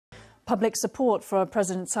Public support for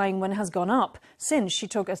President Tsai Ing-wen has gone up since she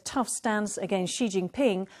took a tough stance against Xi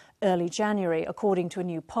Jinping early January, according to a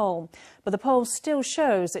new poll. But the poll still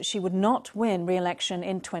shows that she would not win re-election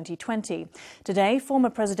in 2020. Today, former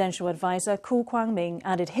presidential advisor Koo Kwang-ming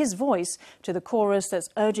added his voice to the chorus that's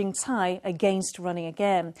urging Tsai against running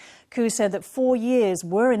again. Koo said that 4 years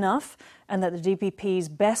were enough and that the DPP's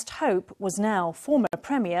best hope was now former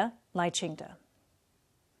Premier Lai Ching-te.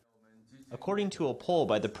 According to a poll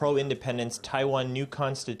by the pro-independence Taiwan New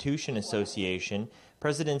Constitution Association,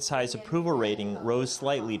 President Tsai's approval rating rose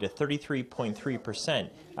slightly to 33.3%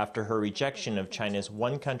 after her rejection of China's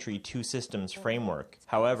one country, two systems framework.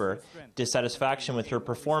 However, dissatisfaction with her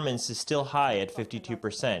performance is still high at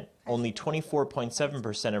 52%. Only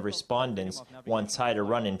 24.7% of respondents want Tsai to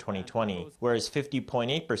run in 2020, whereas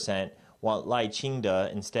 50.8% want Lai Ching-te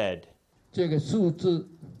instead.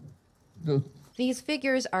 These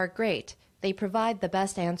figures are great. They provide the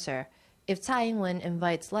best answer. If Tsai Ing-wen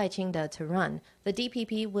invites Lai Ching-te to run, the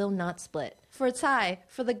DPP will not split. For Tsai,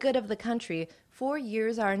 for the good of the country, 4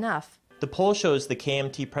 years are enough. The poll shows the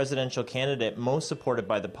KMT presidential candidate most supported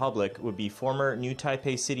by the public would be former new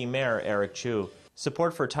Taipei City Mayor Eric Chu.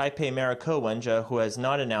 Support for Taipei Mayor Ko Wen-je, who has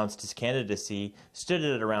not announced his candidacy, stood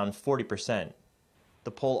at around 40%.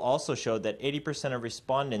 The poll also showed that 80% of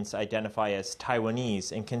respondents identify as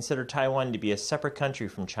Taiwanese and consider Taiwan to be a separate country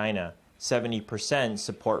from China. 70%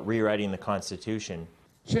 support rewriting the Constitution.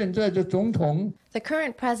 The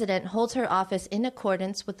current president holds her office in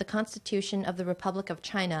accordance with the Constitution of the Republic of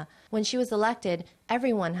China. When she was elected,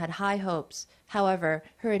 everyone had high hopes. However,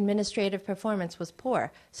 her administrative performance was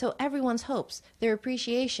poor, so everyone's hopes, their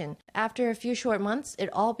appreciation. After a few short months, it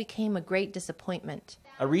all became a great disappointment.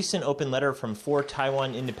 A recent open letter from 4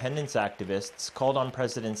 Taiwan independence activists called on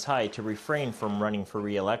President Tsai to refrain from running for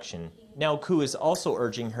re-election. Now Koo is also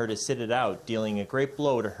urging her to sit it out, dealing a great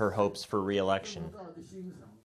blow to her hopes for re-election.